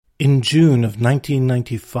In June of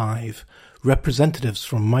 1995, representatives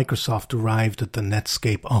from Microsoft arrived at the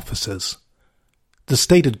Netscape offices. The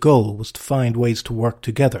stated goal was to find ways to work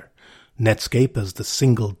together, Netscape as the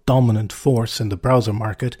single dominant force in the browser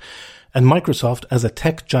market, and Microsoft as a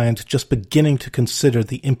tech giant just beginning to consider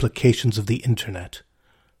the implications of the Internet.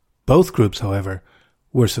 Both groups, however,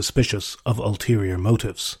 were suspicious of ulterior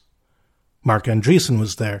motives. Marc Andreessen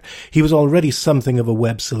was there. He was already something of a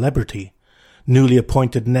web celebrity. Newly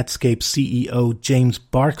appointed Netscape CEO James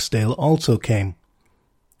Barksdale also came.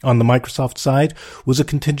 On the Microsoft side was a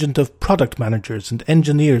contingent of product managers and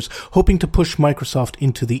engineers hoping to push Microsoft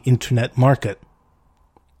into the Internet market.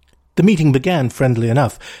 The meeting began friendly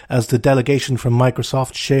enough as the delegation from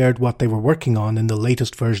Microsoft shared what they were working on in the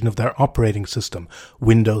latest version of their operating system,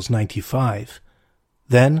 Windows 95.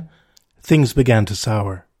 Then, things began to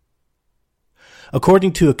sour.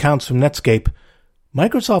 According to accounts from Netscape,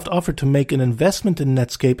 Microsoft offered to make an investment in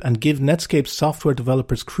Netscape and give Netscape software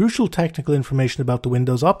developers crucial technical information about the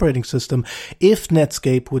Windows operating system if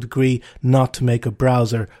Netscape would agree not to make a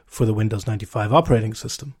browser for the Windows 95 operating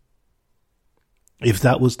system. If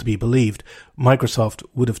that was to be believed, Microsoft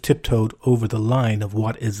would have tiptoed over the line of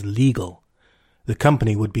what is legal. The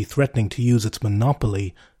company would be threatening to use its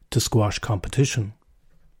monopoly to squash competition.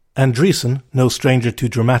 Andreessen, no stranger to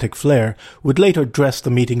dramatic flair, would later dress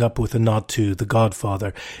the meeting up with a nod to The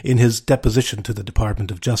Godfather in his deposition to the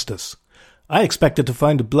Department of Justice. I expected to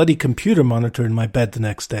find a bloody computer monitor in my bed the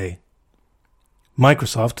next day.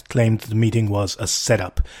 Microsoft claimed the meeting was a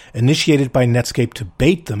setup, initiated by Netscape to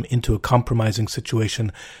bait them into a compromising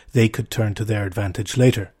situation they could turn to their advantage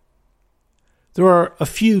later. There are a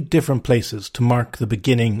few different places to mark the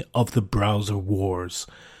beginning of the browser wars.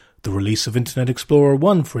 The release of Internet Explorer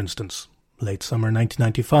 1, for instance, late summer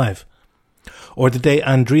 1995. Or the day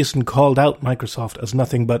Andreessen called out Microsoft as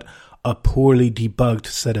nothing but a poorly debugged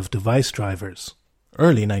set of device drivers,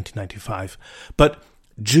 early 1995. But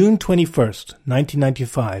June 21st,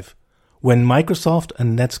 1995, when Microsoft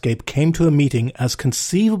and Netscape came to a meeting as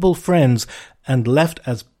conceivable friends and left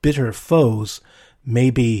as bitter foes,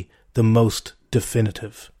 may be the most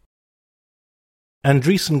definitive.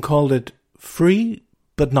 Andreessen called it free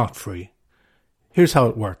but not free. Here's how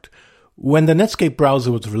it worked. When the Netscape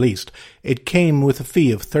browser was released, it came with a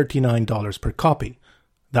fee of $39 per copy.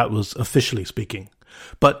 That was officially speaking.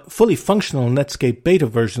 But fully functional Netscape beta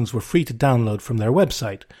versions were free to download from their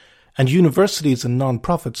website, and universities and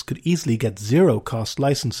non-profits could easily get zero-cost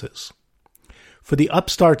licenses. For the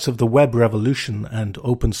upstarts of the web revolution and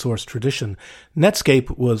open-source tradition,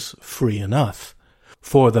 Netscape was free enough.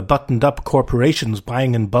 For the buttoned-up corporations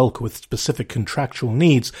buying in bulk with specific contractual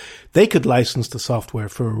needs, they could license the software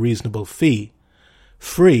for a reasonable fee.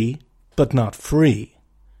 Free, but not free.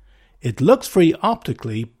 It looks free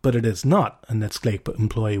optically, but it is not, a Netscape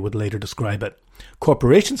employee would later describe it.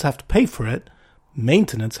 Corporations have to pay for it.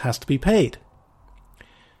 Maintenance has to be paid.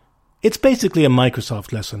 It's basically a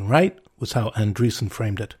Microsoft lesson, right? Was how Andreessen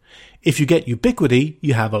framed it. If you get ubiquity,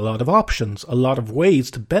 you have a lot of options, a lot of ways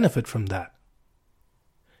to benefit from that.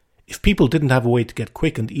 If people didn't have a way to get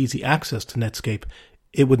quick and easy access to Netscape,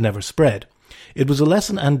 it would never spread. It was a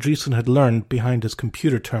lesson Andreessen had learned behind his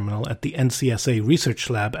computer terminal at the NCSA Research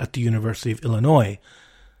Lab at the University of Illinois.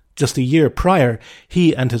 Just a year prior,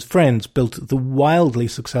 he and his friends built the wildly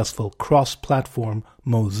successful cross-platform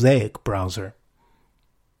Mosaic browser.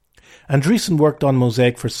 Andreessen worked on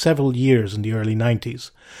Mosaic for several years in the early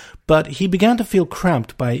 90s, but he began to feel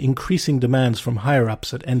cramped by increasing demands from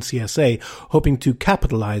higher-ups at NCSA, hoping to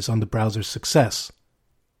capitalize on the browser's success.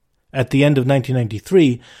 At the end of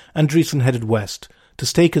 1993, Andreessen headed west to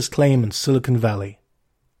stake his claim in Silicon Valley.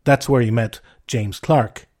 That's where he met James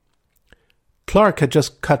Clark. Clark had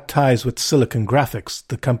just cut ties with Silicon Graphics,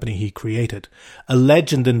 the company he created. A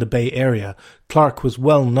legend in the Bay Area, Clark was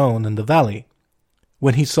well known in the Valley.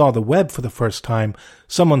 When he saw the web for the first time,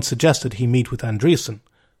 someone suggested he meet with Andreessen.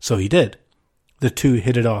 So he did. The two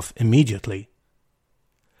hit it off immediately.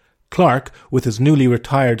 Clark, with his newly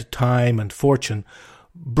retired time and fortune,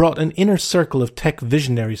 brought an inner circle of tech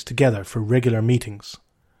visionaries together for regular meetings.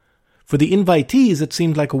 For the invitees, it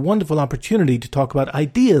seemed like a wonderful opportunity to talk about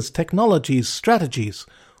ideas, technologies, strategies,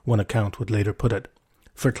 one account would later put it.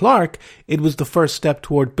 For Clark, it was the first step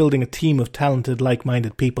toward building a team of talented,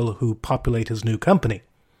 like-minded people who populate his new company.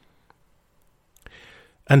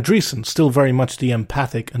 Andreessen, still very much the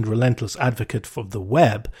empathic and relentless advocate for the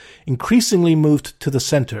web, increasingly moved to the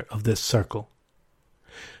center of this circle.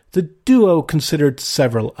 The duo considered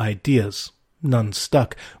several ideas. None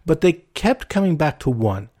stuck, but they kept coming back to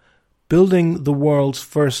one, building the world's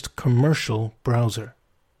first commercial browser.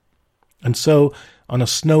 And so, on a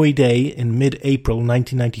snowy day in mid-April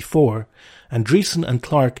 1994, Andreessen and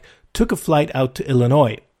Clark took a flight out to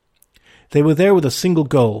Illinois. They were there with a single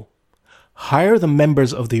goal: hire the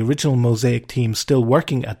members of the original Mosaic team still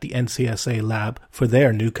working at the NCSA lab for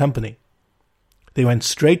their new company. They went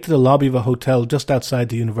straight to the lobby of a hotel just outside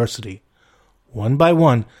the university. One by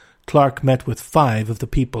one, Clark met with 5 of the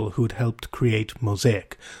people who had helped create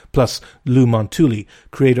Mosaic, plus Lou Montulli,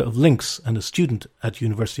 creator of Lynx and a student at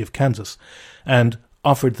University of Kansas, and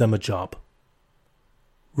offered them a job.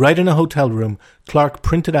 Right in a hotel room, Clark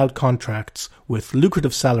printed out contracts with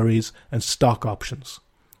lucrative salaries and stock options.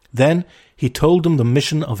 Then he told them the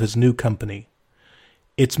mission of his new company.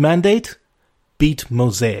 Its mandate? Beat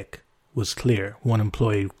Mosaic, was clear, one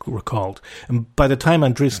employee recalled. And by the time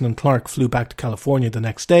Andreessen and Clark flew back to California the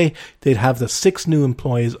next day, they'd have the 6 new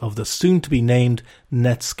employees of the soon-to-be-named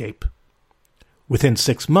Netscape. Within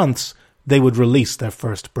 6 months, they would release their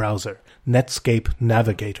first browser, Netscape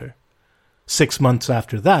Navigator. 6 months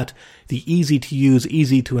after that, the easy-to-use,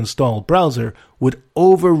 easy-to-install browser would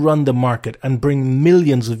overrun the market and bring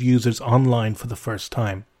millions of users online for the first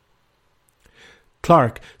time.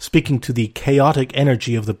 Clark, speaking to the chaotic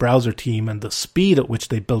energy of the browser team and the speed at which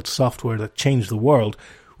they built software that changed the world,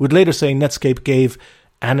 would later say Netscape gave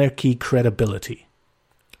anarchy credibility.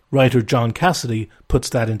 Writer John Cassidy puts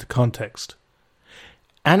that into context.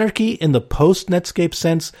 Anarchy in the post-Netscape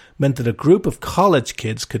sense meant that a group of college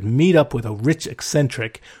kids could meet up with a rich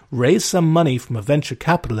eccentric, raise some money from a venture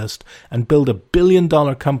capitalist, and build a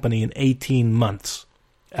billion-dollar company in 18 months.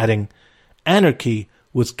 Adding, anarchy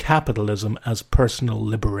was capitalism as personal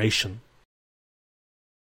liberation.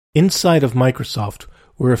 Inside of Microsoft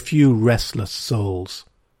were a few restless souls.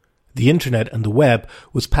 The internet and the web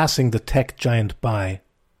was passing the tech giant by.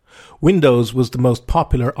 Windows was the most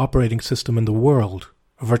popular operating system in the world,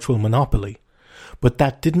 a virtual monopoly, but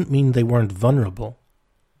that didn't mean they weren't vulnerable.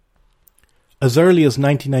 As early as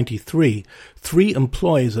 1993, 3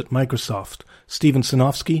 employees at Microsoft, Steven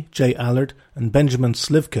Sinofsky, Jay Allard, and Benjamin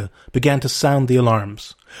Slivka, began to sound the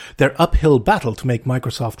alarms. Their uphill battle to make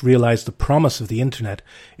Microsoft realize the promise of the Internet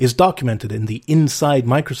is documented in the Inside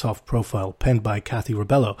Microsoft profile penned by Kathy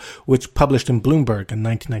Rebello, which published in Bloomberg in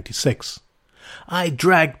 1996. I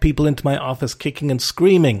dragged people into my office kicking and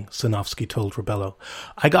screaming, Sinofsky told Rebello.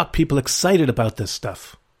 I got people excited about this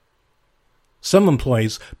stuff. Some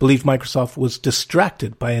employees believed Microsoft was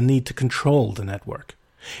distracted by a need to control the network.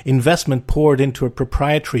 Investment poured into a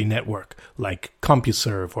proprietary network, like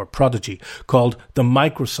CompuServe or Prodigy, called the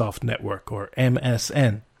Microsoft Network, or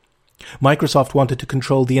MSN. Microsoft wanted to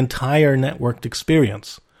control the entire networked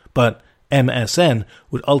experience, but MSN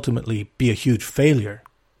would ultimately be a huge failure.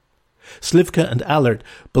 Slivka and Allard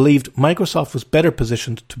believed Microsoft was better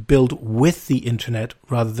positioned to build with the Internet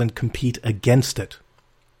rather than compete against it.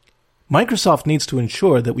 Microsoft needs to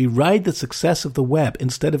ensure that we ride the success of the web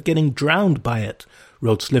instead of getting drowned by it,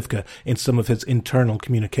 wrote Slivka in some of his internal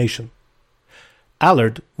communication.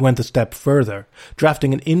 Allard went a step further,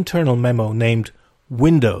 drafting an internal memo named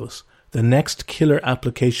Windows, the next killer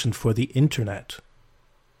application for the Internet.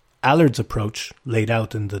 Allard's approach, laid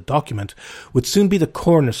out in the document, would soon be the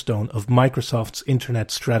cornerstone of Microsoft's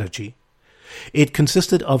Internet strategy. It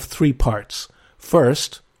consisted of 3 parts.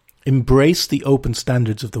 First, embrace the open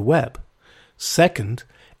standards of the web. Second,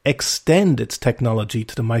 extend its technology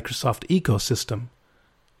to the Microsoft ecosystem.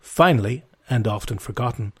 Finally, and often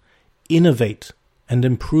forgotten, innovate and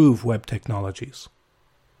improve web technologies.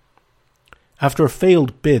 After a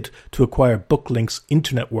failed bid to acquire Booklink's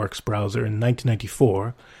InternetWorks browser in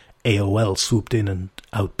 1994, AOL swooped in and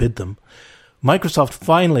outbid them, Microsoft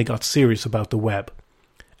finally got serious about the web,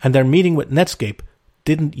 and their meeting with Netscape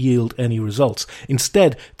didn't yield any results.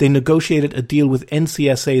 Instead, they negotiated a deal with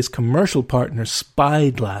NCSA's commercial partner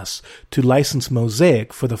Spyglass to license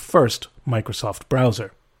Mosaic for the first Microsoft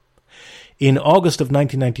browser. In August of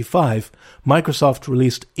 1995, Microsoft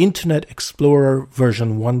released Internet Explorer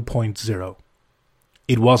version 1.0.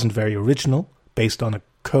 It wasn't very original, based on a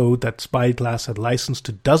code that Spyglass had licensed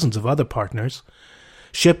to dozens of other partners.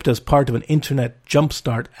 Shipped as part of an Internet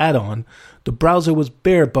Jumpstart add-on, the browser was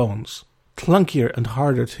bare bones, clunkier and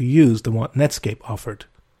harder to use than what Netscape offered.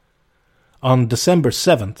 On December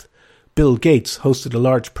 7th, Bill Gates hosted a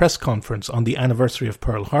large press conference on the anniversary of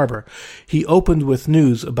Pearl Harbor. He opened with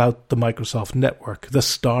news about the Microsoft Network, the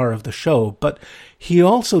star of the show, but he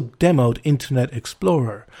also demoed Internet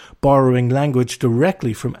Explorer, borrowing language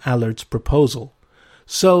directly from Allard's proposal.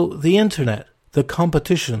 So the Internet, the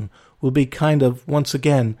competition, will be kind of, once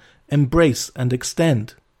again, embrace and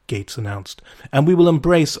extend, Gates announced, and we will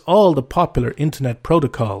embrace all the popular Internet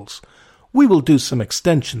protocols. We will do some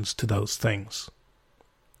extensions to those things.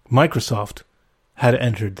 Microsoft had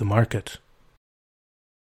entered the market.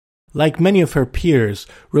 Like many of her peers,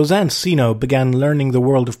 Roseanne Senow began learning the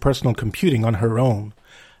world of personal computing on her own.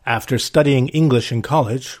 After studying English in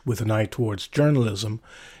college, with an eye towards journalism,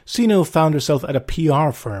 Senow found herself at a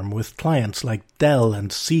PR firm with clients like Dell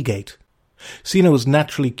and Seagate. Senow was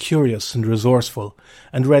naturally curious and resourceful,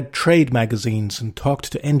 and read trade magazines and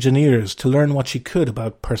talked to engineers to learn what she could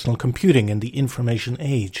about personal computing in the information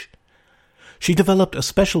age. She developed a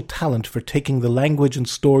special talent for taking the language and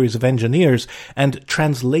stories of engineers and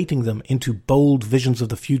translating them into bold visions of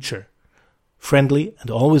the future. Friendly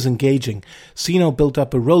and always engaging, Senow built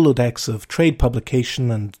up a Rolodex of trade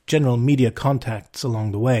publication and general media contacts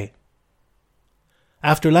along the way.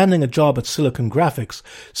 After landing a job at Silicon Graphics,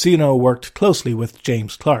 Senow worked closely with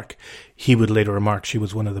James Clark. He would later remark she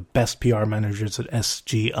was one of the best PR managers at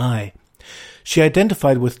SGI. She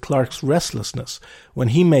identified with Clark's restlessness when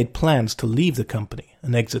he made plans to leave the company,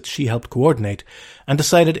 an exit she helped coordinate, and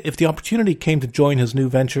decided if the opportunity came to join his new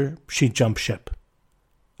venture, she'd jump ship.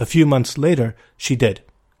 A few months later, she did.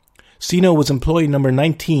 Senow was employee number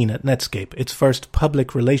 19 at Netscape, its first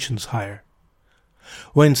public relations hire.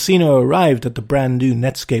 When Senow arrived at the brand new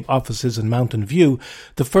Netscape offices in Mountain View,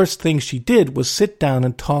 the first thing she did was sit down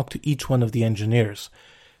and talk to each one of the engineers.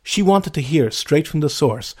 She wanted to hear, straight from the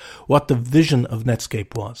source, what the vision of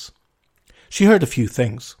Netscape was. She heard a few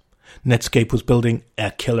things. Netscape was building a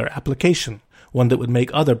killer application, one that would make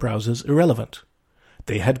other browsers irrelevant.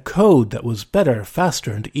 They had code that was better,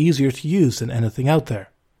 faster, and easier to use than anything out there.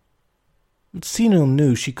 Senow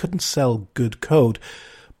knew she couldn't sell good code,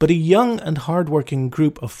 but a young and hard-working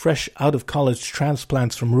group of fresh out-of-college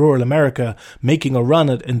transplants from rural America making a run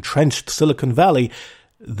at entrenched Silicon Valley,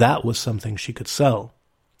 that was something she could sell.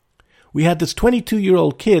 We had this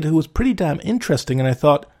 22-year-old kid who was pretty damn interesting, and I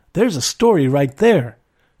thought, there's a story right there,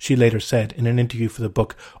 she later said in an interview for the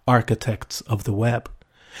book Architects of the Web.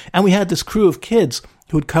 And we had this crew of kids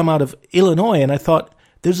who had come out of Illinois, and I thought,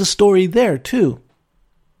 there's a story there too.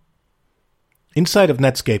 Inside of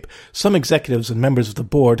Netscape, some executives and members of the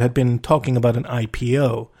board had been talking about an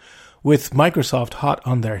IPO. With Microsoft hot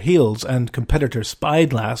on their heels and competitor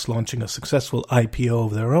Spyglass launching a successful IPO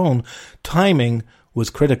of their own, timing was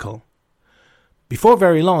critical. Before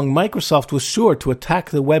very long, Microsoft was sure to attack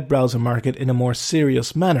the web browser market in a more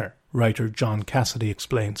serious manner, writer John Cassidy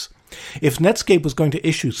explains. If Netscape was going to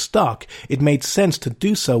issue stock, it made sense to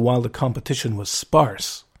do so while the competition was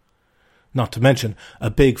sparse. Not to mention, a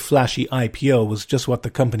big flashy IPO was just what the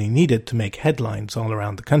company needed to make headlines all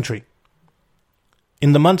around the country.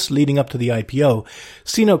 In the months leading up to the IPO,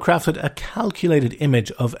 Senow crafted a calculated image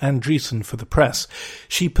of Andreessen for the press.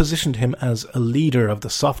 She positioned him as a leader of the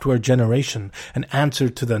software generation, an answer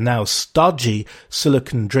to the now stodgy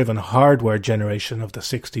silicon-driven hardware generation of the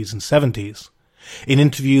 60s and 70s. In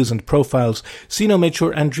interviews and profiles, Senow made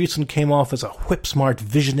sure Andreessen came off as a whip-smart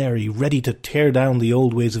visionary ready to tear down the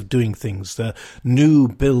old ways of doing things, the new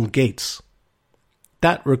Bill Gates.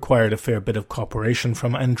 That required a fair bit of cooperation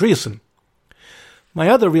from Andreessen. My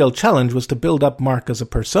other real challenge was to build up Mark as a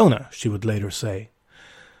persona, she would later say.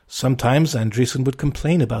 Sometimes Andreessen would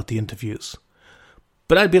complain about the interviews.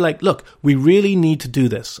 But I'd be like, look, we really need to do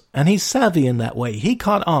this. And he's savvy in that way. He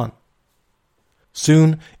caught on.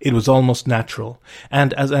 Soon, it was almost natural,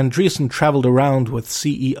 and as Andreessen travelled around with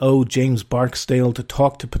CEO James Barksdale to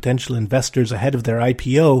talk to potential investors ahead of their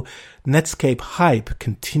IPO, Netscape hype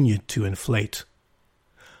continued to inflate.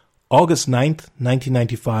 August 9th,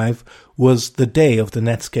 1995, was the day of the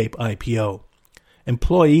Netscape IPO.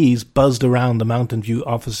 Employees buzzed around the Mountain View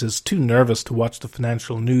offices, too nervous to watch the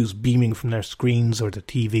financial news beaming from their screens or the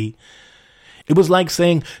TV. It was like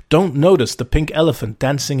saying, don't notice the pink elephant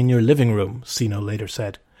dancing in your living room, Senow later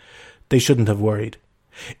said. They shouldn't have worried.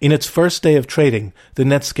 In its first day of trading, the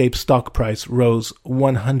Netscape stock price rose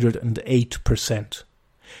 108%.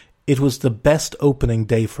 It was the best opening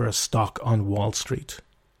day for a stock on Wall Street.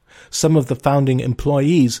 Some of the founding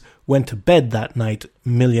employees went to bed that night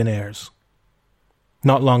millionaires.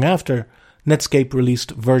 Not long after, Netscape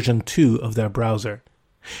released version 2 of their browser.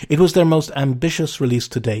 It was their most ambitious release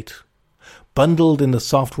to date. Bundled in the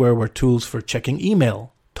software were tools for checking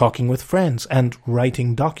email, talking with friends, and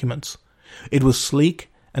writing documents. It was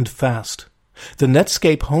sleek and fast. The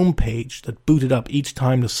Netscape homepage that booted up each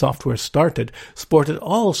time the software started sported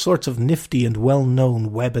all sorts of nifty and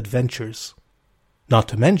well-known web adventures. Not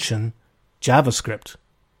to mention JavaScript.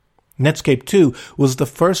 Netscape 2 was the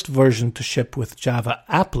first version to ship with Java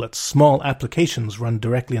applets, small applications run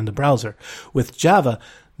directly in the browser. With Java,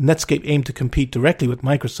 Netscape aimed to compete directly with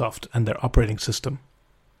Microsoft and their operating system.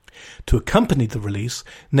 To accompany the release,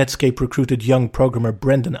 Netscape recruited young programmer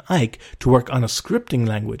Brendan Eich to work on a scripting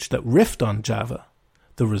language that riffed on Java,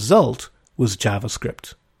 The result was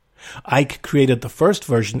JavaScript. Ike created the first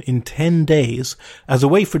version in 10 days as a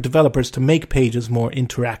way for developers to make pages more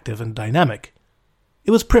interactive and dynamic.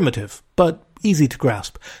 It was primitive, but easy to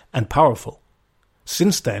grasp and powerful.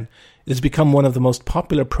 Since then, it has become one of the most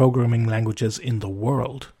popular programming languages in the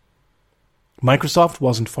world. Microsoft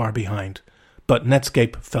wasn't far behind, but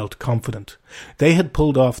Netscape felt confident. They had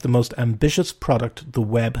pulled off the most ambitious product the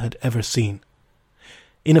web had ever seen.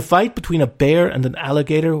 In a fight between a bear and an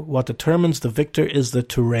alligator, what determines the victor is the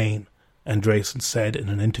terrain, Andreessen said in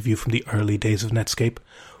an interview from the early days of Netscape.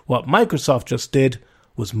 What Microsoft just did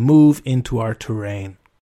was move into our terrain.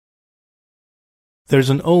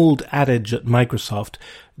 There's an old adage at Microsoft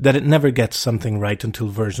that it never gets something right until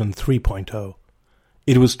version 3.0.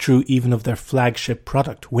 It was true even of their flagship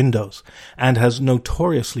product, Windows, and has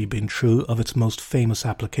notoriously been true of its most famous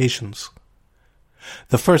applications.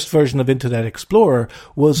 The first version of Internet Explorer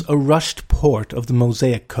was a rushed port of the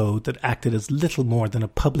Mosaic code that acted as little more than a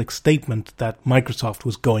public statement that Microsoft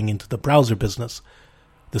was going into the browser business.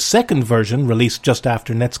 The second version, released just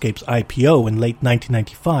after Netscape's IPO in late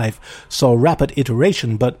 1995, saw rapid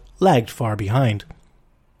iteration but lagged far behind.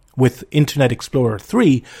 With Internet Explorer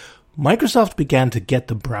 3, Microsoft began to get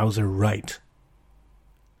the browser right.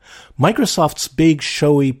 Microsoft's big,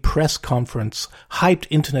 showy press conference hyped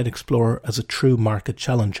Internet Explorer as a true market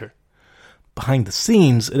challenger. Behind the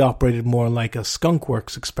scenes, it operated more like a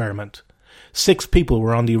skunkworks experiment. 6 people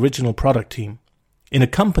were on the original product team, in a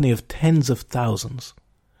company of tens of thousands.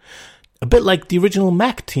 A bit like the original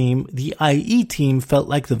Mac team, the IE team felt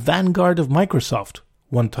like the vanguard of Microsoft,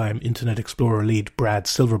 one-time Internet Explorer lead Brad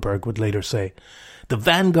Silverberg would later say. The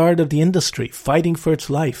vanguard of the industry, fighting for its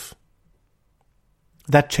life.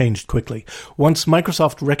 That changed quickly. Once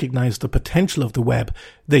Microsoft recognized the potential of the web,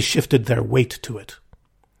 they shifted their weight to it.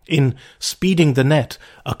 In Speeding the Net,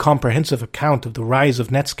 a comprehensive account of the rise of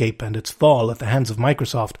Netscape and its fall at the hands of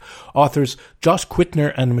Microsoft, authors Josh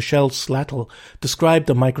Quittner and Michelle Slattle described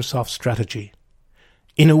the Microsoft strategy.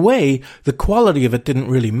 In a way, the quality of it didn't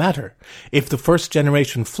really matter. If the first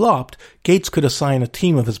generation flopped, Gates could assign a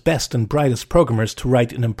team of his best and brightest programmers to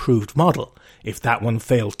write an improved model. If that one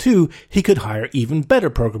failed too, he could hire even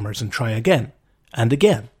better programmers and try again, and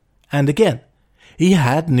again, and again. He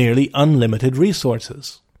had nearly unlimited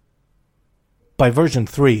resources. By version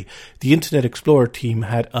 3, the Internet Explorer team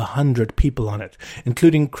had 100 people on it,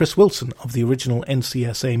 including Chris Wilson of the original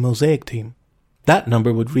NCSA Mosaic team. That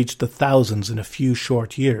number would reach the thousands in a few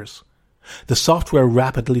short years. The software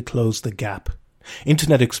rapidly closed the gap.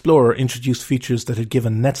 Internet Explorer introduced features that had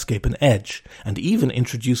given Netscape an edge, and even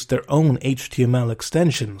introduced their own HTML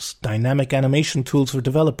extensions, dynamic animation tools for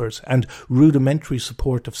developers, and rudimentary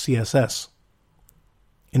support of CSS.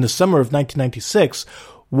 In the summer of 1996,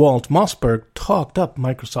 Walt Mossberg talked up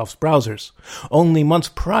Microsoft's browsers. Only months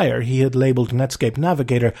prior, he had labeled Netscape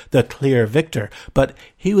Navigator the clear victor, but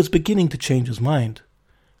he was beginning to change his mind.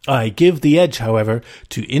 I give the edge, however,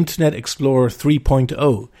 to Internet Explorer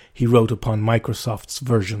 3.0, he wrote upon Microsoft's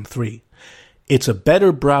version 3. It's a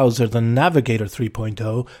better browser than Navigator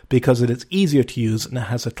 3.0 because it is easier to use and it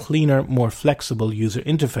has a cleaner, more flexible user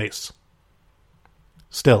interface.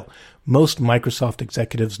 Still, most Microsoft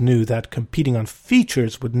executives knew that competing on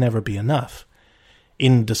features would never be enough.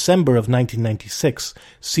 In December of 1996,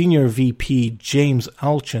 Senior VP James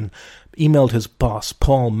Alchin emailed his boss,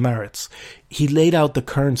 Paul Maritz. He laid out the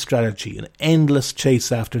current strategy, an endless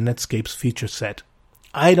chase after Netscape's feature set.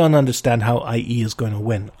 I don't understand how IE is going to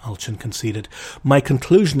win, Alchin conceded. My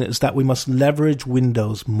conclusion is that we must leverage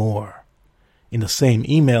Windows more. In the same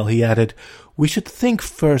email, he added, we should think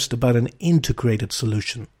first about an integrated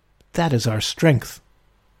solution. That is our strength.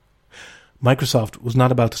 Microsoft was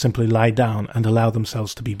not about to simply lie down and allow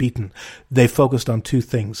themselves to be beaten. They focused on 2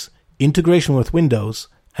 things, integration with Windows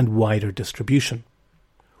and wider distribution.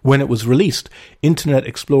 When it was released, Internet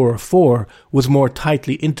Explorer 4 was more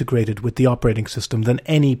tightly integrated with the operating system than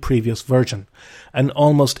any previous version, an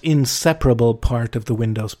almost inseparable part of the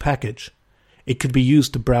Windows package. It could be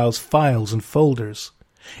used to browse files and folders.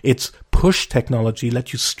 Its push technology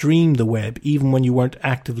let you stream the web even when you weren't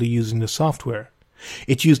actively using the software.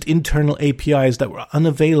 It used internal APIs that were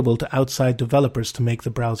unavailable to outside developers to make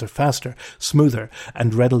the browser faster, smoother,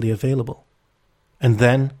 and readily available. And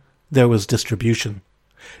then there was distribution.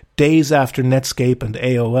 Days after Netscape and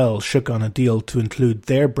AOL shook on a deal to include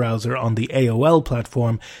their browser on the AOL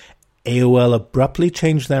platform, AOL abruptly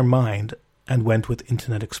changed their mind and went with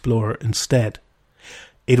Internet Explorer instead.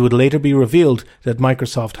 It would later be revealed that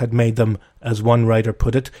Microsoft had made them, as one writer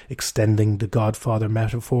put it, extending the Godfather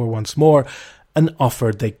metaphor once more, an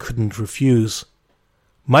offer they couldn't refuse.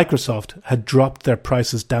 Microsoft had dropped their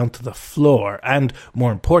prices down to the floor and,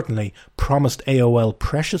 more importantly, promised AOL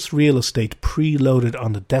precious real estate preloaded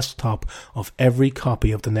on the desktop of every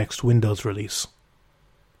copy of the next Windows release.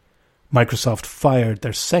 Microsoft fired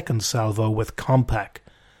their second salvo with Compaq.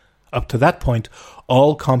 Up to that point,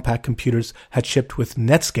 all Compaq computers had shipped with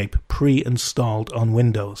Netscape pre-installed on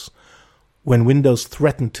Windows. When Windows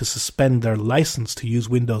threatened to suspend their license to use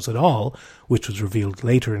Windows at all, which was revealed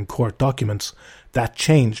later in court documents, that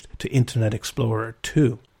changed to Internet Explorer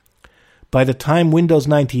 2. By the time Windows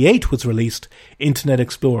 98 was released, Internet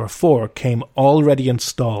Explorer 4 came already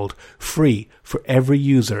installed, free for every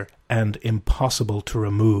user and impossible to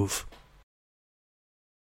remove.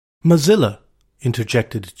 Mozilla,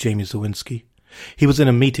 interjected Jamie Zawinski. He was in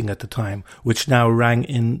a meeting at the time, which now rang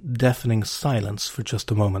in deafening silence for just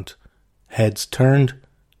a moment. Heads turned,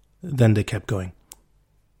 then they kept going.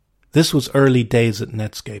 This was early days at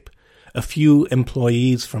Netscape. A few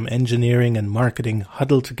employees from engineering and marketing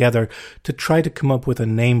huddled together to try to come up with a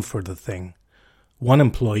name for the thing. One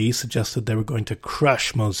employee suggested they were going to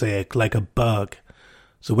crush Mosaic like a bug.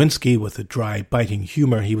 Zawinski, with the dry, biting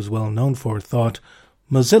humour he was well known for, thought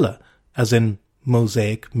Mozilla, as in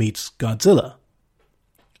Mosaic meets Godzilla.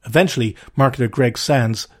 Eventually, marketer Greg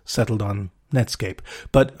Sands settled on Netscape,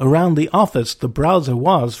 but around the office the browser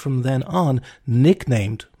was, from then on,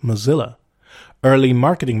 nicknamed Mozilla. Early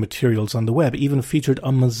marketing materials on the web even featured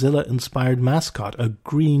a Mozilla-inspired mascot, a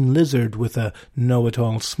green lizard with a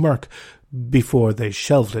know-it-all smirk, before they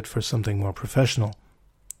shelved it for something more professional.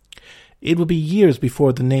 It would be years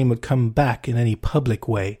before the name would come back in any public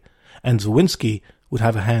way, and Zawinski would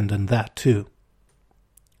have a hand in that too.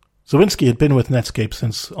 Zawinski had been with Netscape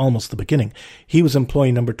since almost the beginning. He was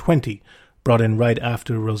employee number 20, brought in right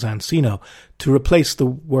after Roseanne Sino, to replace the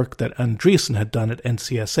work that Andreessen had done at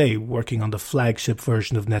NCSA, working on the flagship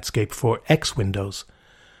version of Netscape for X Windows.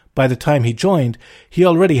 By the time he joined, he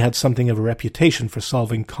already had something of a reputation for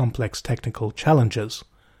solving complex technical challenges.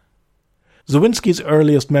 Zawinski's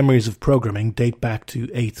earliest memories of programming date back to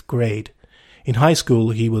 8th grade. In high school,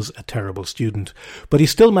 he was a terrible student, but he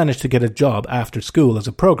still managed to get a job after school as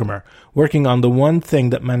a programmer, working on the one thing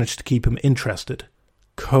that managed to keep him interested: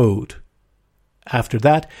 code. After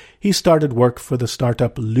that, he started work for the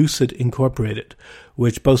startup Lucid Incorporated,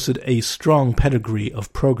 which boasted a strong pedigree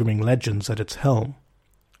of programming legends at its helm.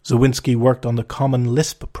 Zawinski worked on the common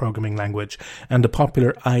Lisp programming language and the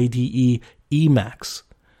popular IDE Emacs,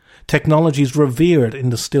 technologies revered in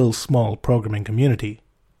the still small programming community.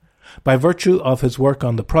 By virtue of his work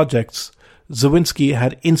on the projects, Zawinski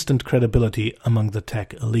had instant credibility among the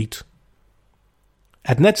tech elite.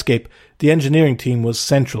 At Netscape, the engineering team was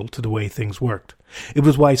central to the way things worked. It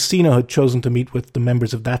was why Sino had chosen to meet with the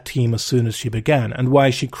members of that team as soon as she began, and why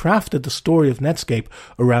she crafted the story of Netscape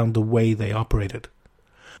around the way they operated.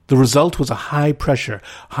 The result was a high-pressure,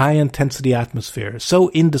 high-intensity atmosphere, so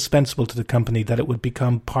indispensable to the company that it would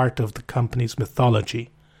become part of the company's mythology.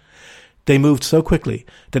 They moved so quickly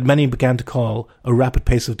that many began to call a rapid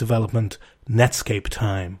pace of development Netscape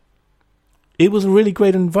time. It was a really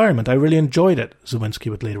great environment. I really enjoyed it,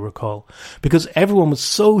 Zawinski would later recall. Because everyone was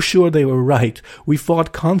so sure they were right, we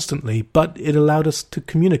fought constantly, but it allowed us to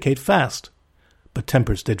communicate fast. But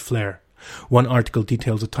tempers did flare. One article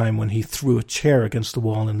details a time when he threw a chair against the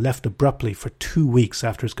wall and left abruptly for 2 weeks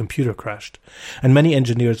after his computer crashed. And many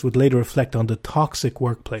engineers would later reflect on the toxic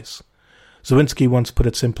workplace. Zawinski once put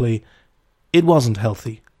it simply, it wasn't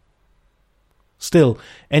healthy. Still,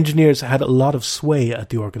 engineers had a lot of sway at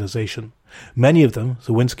the organization. Many of them,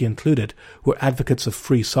 Zawinski included, were advocates of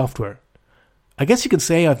free software. I guess you could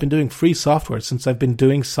say I've been doing free software since I've been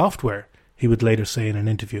doing software, he would later say in an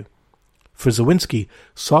interview. For Zawinski,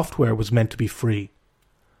 software was meant to be free.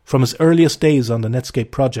 From his earliest days on the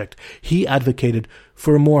Netscape project, he advocated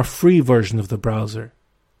for a more free version of the browser.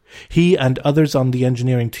 He and others on the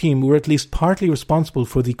engineering team were at least partly responsible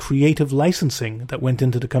for the creative licensing that went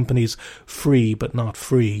into the company's free but not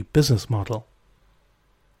free business model.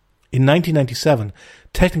 In 1997,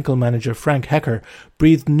 technical manager Frank Hecker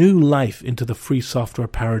breathed new life into the free software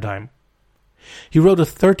paradigm. He wrote a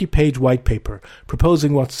 30-page white paper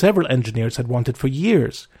proposing what several engineers had wanted for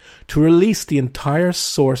years, to release the entire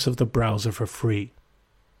source of the browser for free.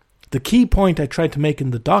 The key point I tried to make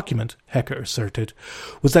in the document, Hecker asserted,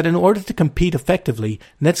 was that in order to compete effectively,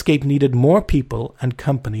 Netscape needed more people and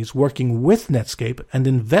companies working with Netscape and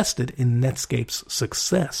invested in Netscape's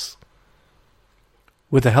success.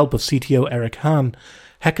 With the help of CTO Eric Hahn,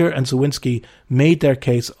 Hecker and Zawinski made their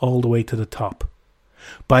case all the way to the top.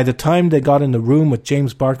 By the time they got in the room with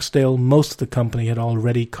James Barksdale, most of the company had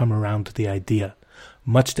already come around to the idea.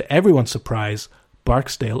 Much to everyone's surprise,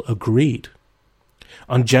 Barksdale agreed.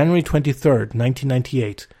 On January 23rd,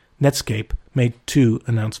 1998, Netscape made two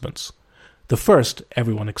announcements. The first,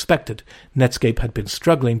 everyone expected. Netscape had been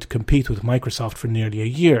struggling to compete with Microsoft for nearly a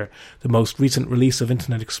year. The most recent release of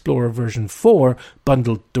Internet Explorer version 4,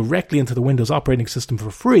 bundled directly into the Windows operating system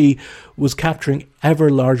for free, was capturing ever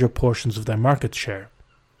larger portions of their market share.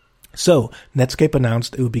 So, Netscape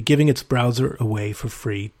announced it would be giving its browser away for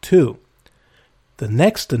free too. The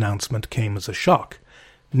next announcement came as a shock.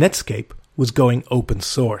 Netscape was going open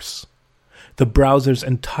source. The browser's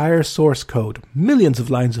entire source code, millions of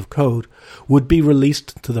lines of code, would be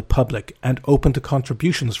released to the public and open to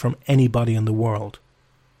contributions from anybody in the world.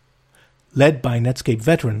 Led by Netscape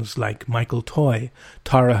veterans like Michael Toy,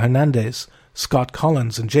 Tara Hernandez, Scott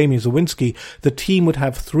Collins and Jamie Zawinski, the team would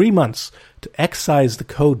have 3 months to excise the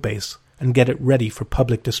code base and get it ready for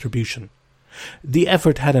public distribution. The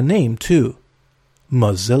effort had a name too: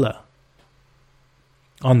 Mozilla.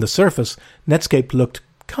 On the surface, Netscape looked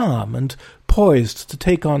calm and poised to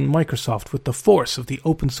take on Microsoft with the force of the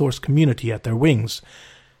open source community at their wings.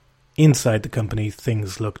 Inside the company,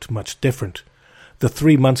 things looked much different. The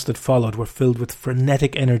 3 months that followed were filled with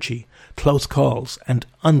frenetic energy, close calls, and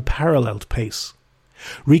unparalleled pace.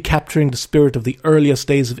 Recapturing the spirit of the earliest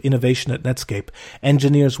days of innovation at Netscape,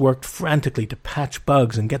 engineers worked frantically to patch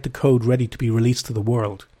bugs and get the code ready to be released to the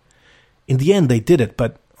world. In the end, they did it,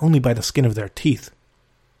 but only by the skin of their teeth.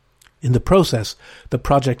 In the process, the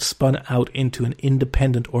project spun out into an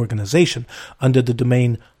independent organization under the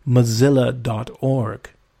domain Mozilla.org.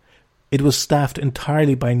 It was staffed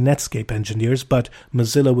entirely by Netscape engineers, but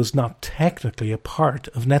Mozilla was not technically a part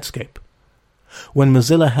of Netscape. When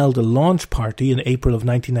Mozilla held a launch party in April of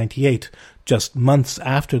 1998, just months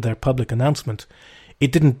after their public announcement,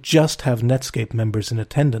 it didn't just have Netscape members in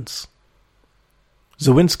attendance.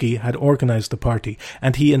 Zawinski had organized the party,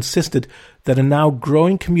 and he insisted that a now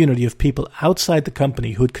growing community of people outside the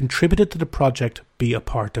company who had contributed to the project be a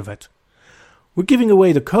part of it. "We're giving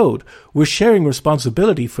away the code. We're sharing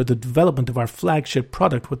responsibility for the development of our flagship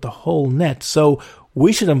product with the whole net, so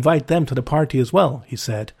we should invite them to the party as well," he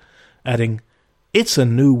said, adding, "It's a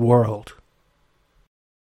new world."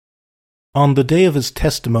 On the day of his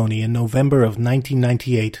testimony in November of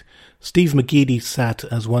 1998, Steve McGeady sat,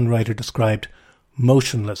 as one writer described,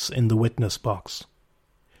 motionless in the witness box.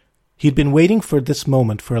 He'd been waiting for this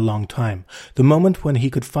moment for a long time, the moment when he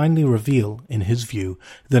could finally reveal, in his view,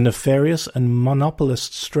 the nefarious and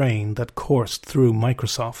monopolist strain that coursed through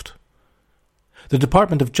Microsoft. The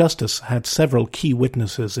Department of Justice had several key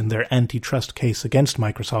witnesses in their antitrust case against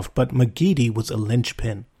Microsoft, but McGeady was a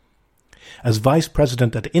linchpin. As vice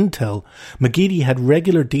president at Intel, McGeady had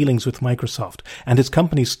regular dealings with Microsoft, and his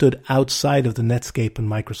company stood outside of the Netscape and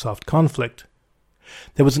Microsoft conflict.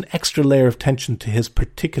 There was an extra layer of tension to his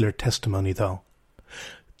particular testimony, though.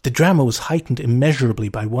 The drama was heightened immeasurably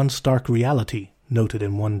by one stark reality, noted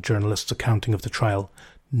in one journalist's accounting of the trial.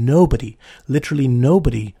 Nobody, literally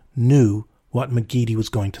nobody, knew what McGeady was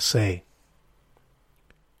going to say.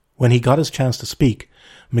 When he got his chance to speak,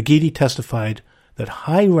 McGeady testified that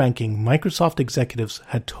high-ranking Microsoft executives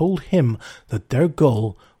had told him that their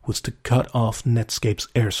goal was to cut off Netscape's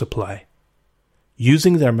air supply.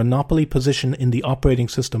 Using their monopoly position in the operating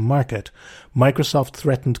system market, Microsoft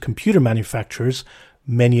threatened computer manufacturers,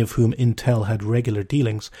 many of whom Intel had regular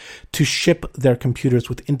dealings, to ship their computers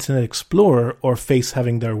with Internet Explorer or face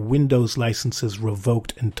having their Windows licenses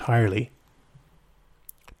revoked entirely.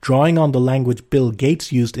 Drawing on the language Bill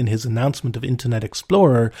Gates used in his announcement of Internet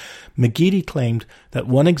Explorer, McGeady claimed that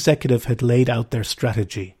one executive had laid out their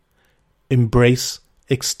strategy: embrace,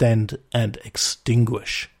 extend, and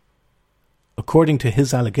extinguish. According to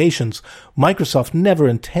his allegations, Microsoft never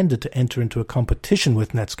intended to enter into a competition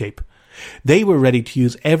with Netscape. They were ready to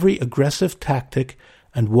use every aggressive tactic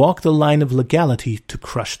and walk the line of legality to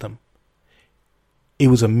crush them. It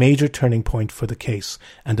was a major turning point for the case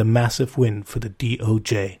and a massive win for the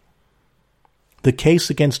DOJ. The case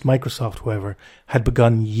against Microsoft, however, had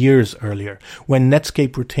begun years earlier, when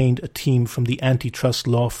Netscape retained a team from the antitrust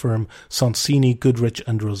law firm Sonsini, Goodrich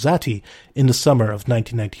and Rosati in the summer of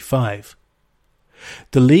 1995.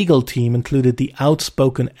 The legal team included the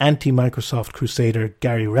outspoken anti-Microsoft crusader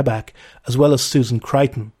Gary Reback, as well as Susan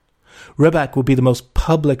Crichton. Reback would be the most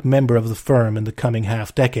public member of the firm in the coming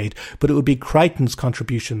half-decade, but it would be Crichton's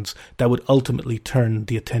contributions that would ultimately turn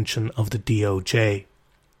the attention of the DOJ.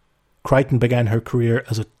 Crichton began her career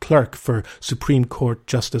as a clerk for Supreme Court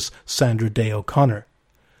Justice Sandra Day O'Connor.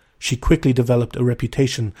 She quickly developed a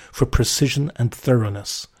reputation for precision and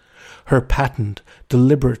thoroughness. Her patented,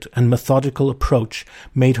 deliberate and methodical approach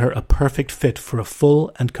made her a perfect fit for a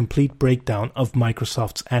full and complete breakdown of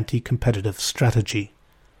Microsoft's anti-competitive strategy.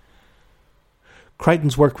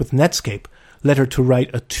 Crichton's work with Netscape led her to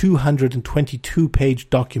write a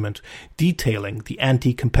 222-page document detailing the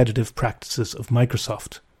anti-competitive practices of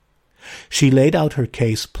Microsoft. She laid out her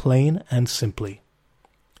case plain and simply.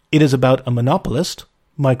 It is about a monopolist,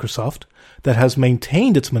 Microsoft, that has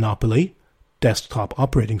maintained its monopoly, desktop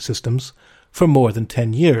operating systems, for more than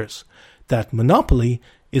 10 years. That monopoly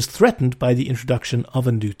is threatened by the introduction of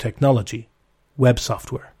a new technology, web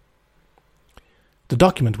software. The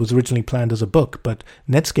document was originally planned as a book, but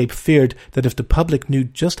Netscape feared that if the public knew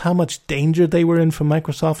just how much danger they were in from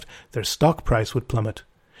Microsoft, their stock price would plummet.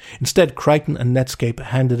 Instead, Crichton and Netscape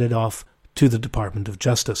handed it off to the Department of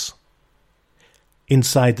Justice.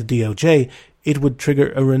 Inside the DOJ, it would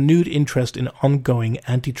trigger a renewed interest in ongoing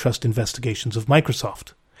antitrust investigations of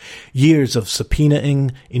Microsoft. Years of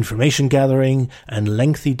subpoenaing, information gathering, and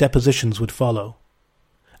lengthy depositions would follow.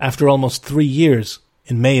 After almost 3 years,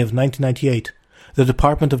 in May of 1998, the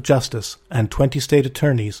Department of Justice and 20 state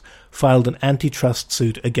attorneys filed an antitrust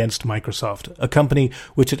suit against Microsoft, a company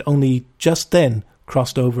which had only just then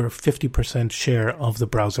crossed over a 50% share of the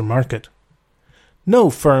browser market. No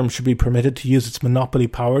firm should be permitted to use its monopoly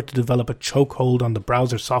power to develop a chokehold on the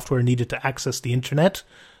browser software needed to access the Internet,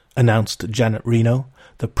 announced Janet Reno,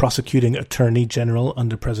 the prosecuting attorney general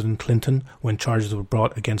under President Clinton when charges were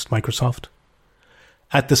brought against Microsoft.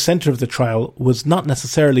 At the center of the trial was not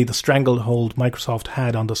necessarily the stranglehold Microsoft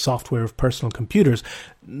had on the software of personal computers,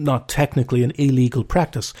 not technically an illegal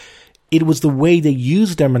practice. It was the way they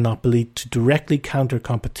used their monopoly to directly counter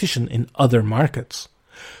competition in other markets.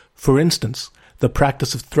 For instance, the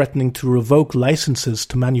practice of threatening to revoke licenses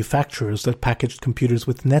to manufacturers that packaged computers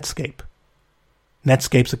with Netscape.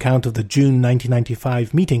 Netscape's account of the June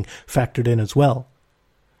 1995 meeting factored in as well.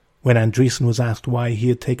 When Andreessen was asked why he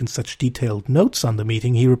had taken such detailed notes on the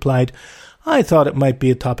meeting, he replied, "I thought it might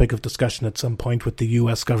be a topic of discussion at some point with the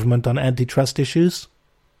US government on antitrust issues."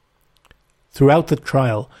 Throughout the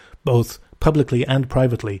trial, both publicly and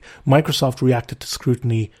privately, Microsoft reacted to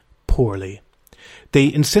scrutiny poorly.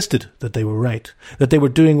 They insisted that they were right, that they were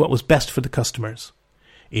doing what was best for the customers.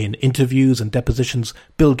 In interviews and depositions,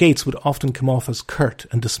 Bill Gates would often come off as curt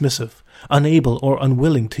and dismissive, unable or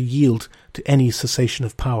unwilling to yield to any cessation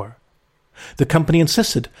of power. The company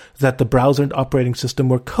insisted that the browser and operating system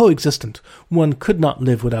were coexistent, one could not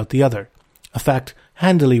live without the other, a fact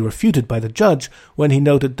handily refuted by the judge when he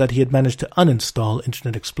noted that he had managed to uninstall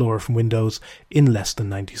Internet Explorer from Windows in less than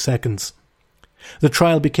 90 seconds. The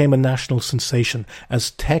trial became a national sensation as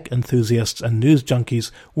tech enthusiasts and news junkies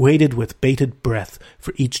waited with bated breath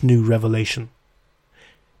for each new revelation.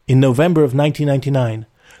 In November of 1999,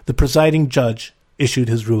 the presiding judge issued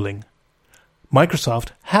his ruling. Microsoft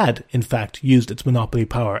had, in fact, used its monopoly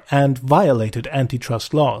power and violated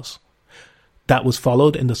antitrust laws. That was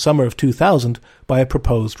followed in the summer of 2000 by a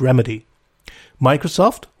proposed remedy.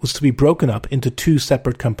 Microsoft was to be broken up into 2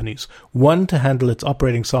 separate companies, one to handle its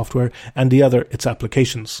operating software and the other its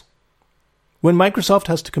applications. When Microsoft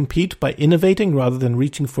has to compete by innovating rather than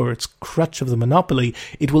reaching for its crutch of the monopoly,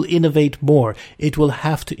 it will innovate more, it will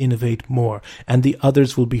have to innovate more, and the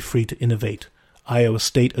others will be free to innovate, Iowa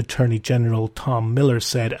State Attorney General Tom Miller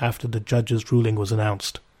said after the judge's ruling was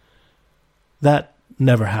announced. That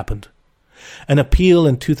never happened. An appeal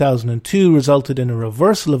in 2002 resulted in a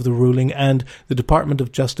reversal of the ruling, and the Department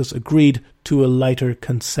of Justice agreed to a lighter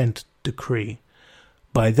consent decree.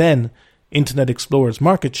 By then, Internet Explorer's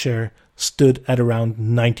market share stood at around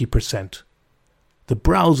 90%. The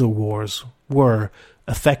browser wars were,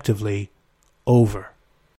 effectively, over.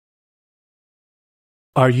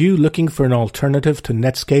 Are you looking for an alternative to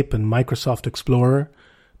Netscape and Microsoft Explorer?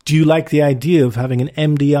 Do you like the idea of having an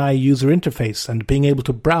MDI user interface and being able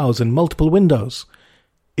to browse in multiple windows?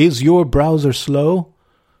 Is your browser slow?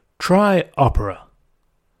 Try Opera.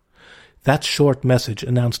 That short message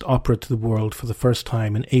announced Opera to the world for the first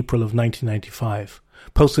time in April of 1995,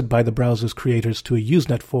 posted by the browser's creators to a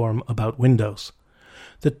Usenet forum about Windows.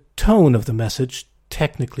 The tone of the message,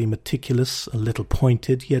 technically meticulous, a little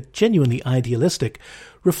pointed, yet genuinely idealistic,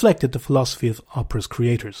 reflected the philosophy of Opera's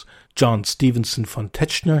creators, John Stevenson von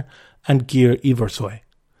Tetzchner and Geir Ivarsoy.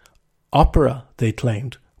 Opera, they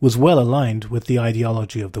claimed, was well aligned with the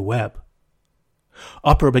ideology of the web.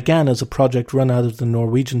 Opera began as a project run out of the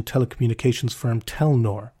Norwegian telecommunications firm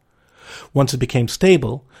Telenor. Once it became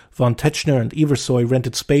stable, von Tetzchner and Ivarsoy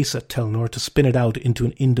rented space at Telenor to spin it out into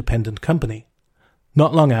an independent company.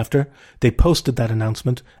 Not long after, they posted that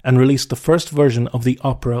announcement and released the first version of the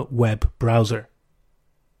Opera web browser.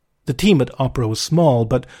 The team at Opera was small,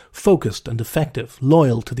 but focused and effective,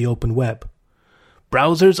 loyal to the open web.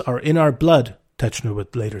 "Browsers are in our blood," Tetzchner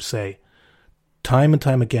would later say. Time and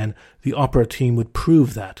time again, the Opera team would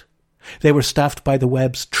prove that, They were staffed by the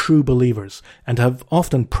web's true believers and have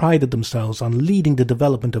often prided themselves on leading the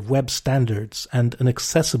development of web standards and an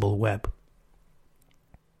accessible web.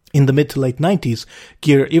 In the mid to late 90s,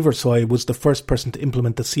 Geir Iversoy was the first person to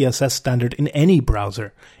implement the CSS standard in any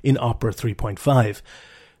browser in Opera 3.5.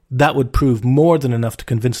 That would prove more than enough to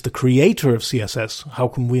convince the creator of CSS,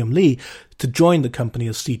 Håkon William Lee, to join the company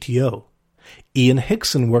as CTO. Ian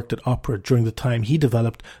Hickson worked at Opera during the time he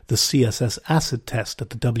developed the CSS acid test at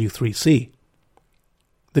the W3C.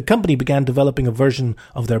 The company began developing a version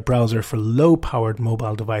of their browser for low-powered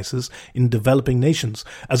mobile devices in developing nations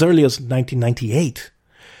as early as 1998.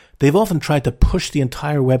 They've often tried to push the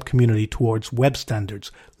entire web community towards web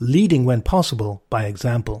standards, leading when possible by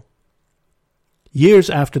example. Years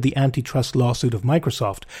after the antitrust lawsuit of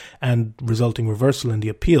Microsoft and resulting reversal in the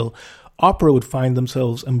appeal, Opera would find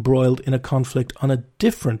themselves embroiled in a conflict on a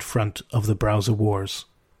different front of the browser wars.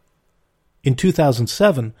 In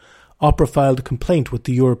 2007, Opera filed a complaint with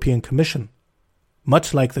the European Commission.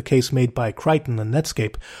 Much like the case made by Crichton and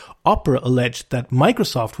Netscape, Opera alleged that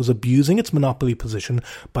Microsoft was abusing its monopoly position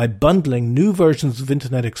by bundling new versions of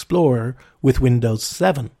Internet Explorer with Windows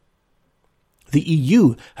 7. The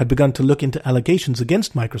EU had begun to look into allegations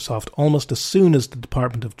against Microsoft almost as soon as the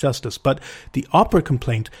Department of Justice, but the Opera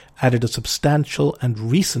complaint added a substantial and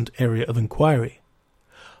recent area of inquiry.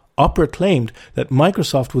 Opera claimed that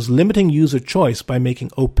Microsoft was limiting user choice by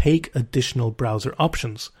making opaque additional browser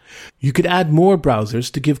options. You could add more browsers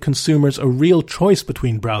to give consumers a real choice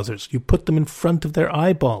between browsers. You put them in front of their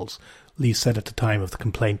eyeballs, Lee said at the time of the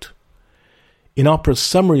complaint. In Opera's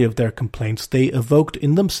summary of their complaints, they evoked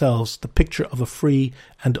in themselves the picture of a free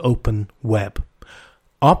and open web.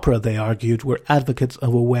 Opera, they argued, were advocates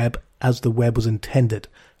of a web as the web was intended,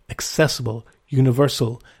 accessible,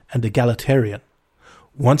 universal, and egalitarian.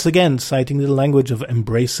 Once again, citing the language of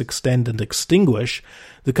embrace, extend, and extinguish,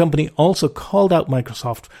 the company also called out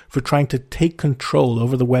Microsoft for trying to take control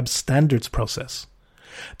over the web standards process.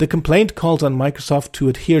 The complaint calls on Microsoft to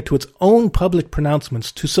adhere to its own public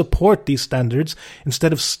pronouncements to support these standards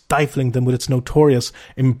instead of stifling them with its notorious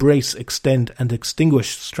embrace, extend, and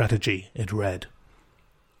extinguish strategy, it read.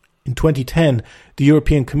 In 2010, the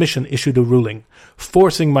European Commission issued a ruling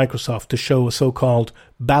forcing Microsoft to show a so-called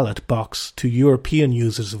ballot box to European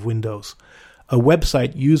users of Windows, a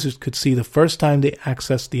website users could see the first time they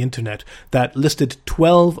accessed the internet that listed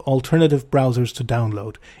 12 alternative browsers to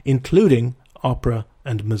download, including Opera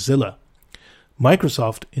and Mozilla.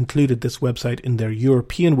 Microsoft included this website in their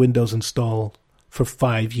European Windows install for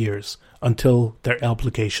 5 years, until their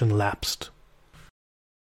application lapsed.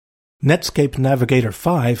 Netscape Navigator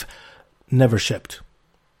 5 never shipped.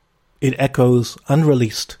 It echoes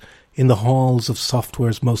unreleased in the halls of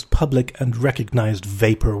software's most public and recognized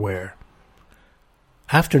vaporware.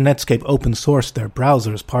 After Netscape open-sourced their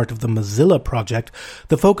browser as part of the Mozilla project,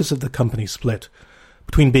 the focus of the company split.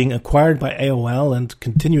 Between being acquired by AOL and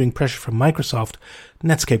continuing pressure from Microsoft,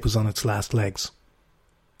 Netscape was on its last legs.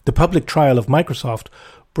 The public trial of Microsoft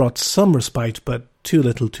brought some respite, but too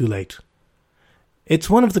little too late. It's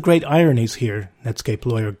one of the great ironies here, Netscape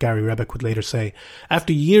lawyer Gary Rebeck would later say.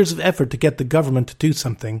 After years of effort to get the government to do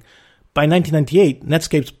something, by 1998,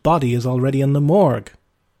 Netscape's body is already in the morgue.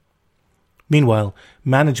 Meanwhile,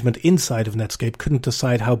 management inside of Netscape couldn't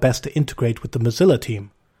decide how best to integrate with the Mozilla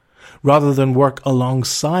team. Rather than work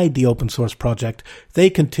alongside the open source project, they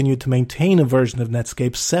continued to maintain a version of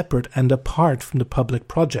Netscape separate and apart from the public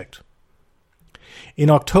project. In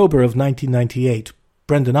October of 1998,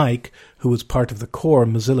 Brendan Eich, who was part of the core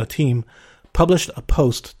Mozilla team, published a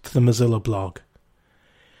post to the Mozilla blog.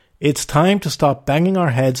 "It's time to stop banging our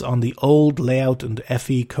heads on the old layout and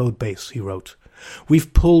FE codebase," he wrote.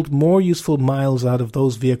 "We've pulled more useful miles out of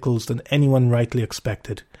those vehicles than anyone rightly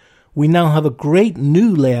expected. We now have a great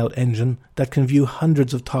new layout engine that can view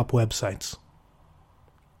hundreds of top websites."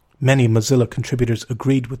 Many Mozilla contributors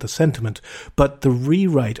agreed with the sentiment, but the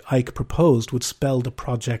rewrite Eich proposed would spell the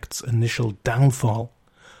project's initial downfall.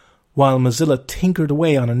 While Mozilla tinkered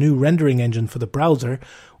away on a new rendering engine for the browser,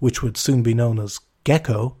 which would soon be known as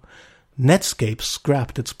Gecko, Netscape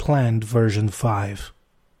scrapped its planned version 5.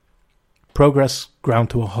 Progress ground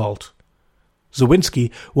to a halt.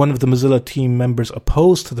 Zawinski, one of the Mozilla team members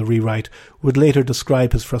opposed to the rewrite, would later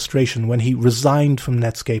describe his frustration when he resigned from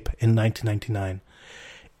Netscape in 1999.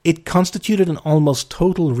 "It constituted an almost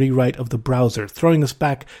total rewrite of the browser, throwing us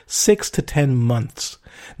back 6 to 10 months.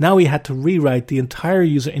 Now we had to rewrite the entire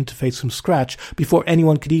user interface from scratch before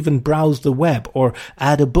anyone could even browse the web or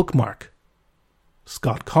add a bookmark."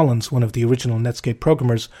 Scott Collins, one of the original Netscape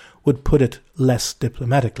programmers, would put it less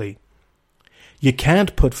diplomatically. You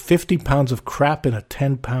can't put 50 pounds of crap in a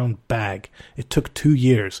 10-pound bag. It took 2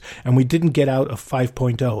 years, and we didn't get out of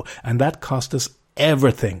 5.0, and that cost us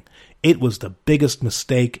everything. It was the biggest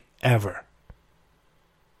mistake ever.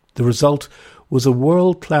 The result was a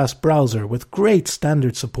world-class browser with great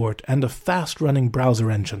standard support and a fast-running browser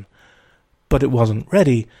engine. But it wasn't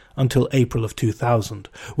ready until April of 2000,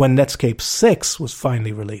 when Netscape 6 was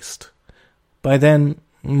finally released. By then,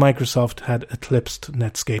 Microsoft had eclipsed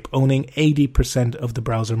Netscape, owning 80% of the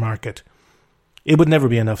browser market. It would never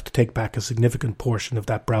be enough to take back a significant portion of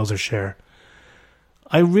that browser share.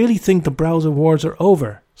 "I really think the browser wars are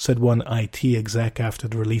over," said one IT exec after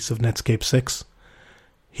the release of Netscape 6.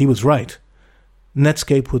 He was right.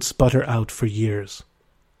 Netscape would sputter out for years.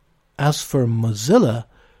 As for Mozilla,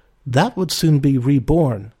 that would soon be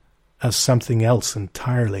reborn as something else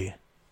entirely.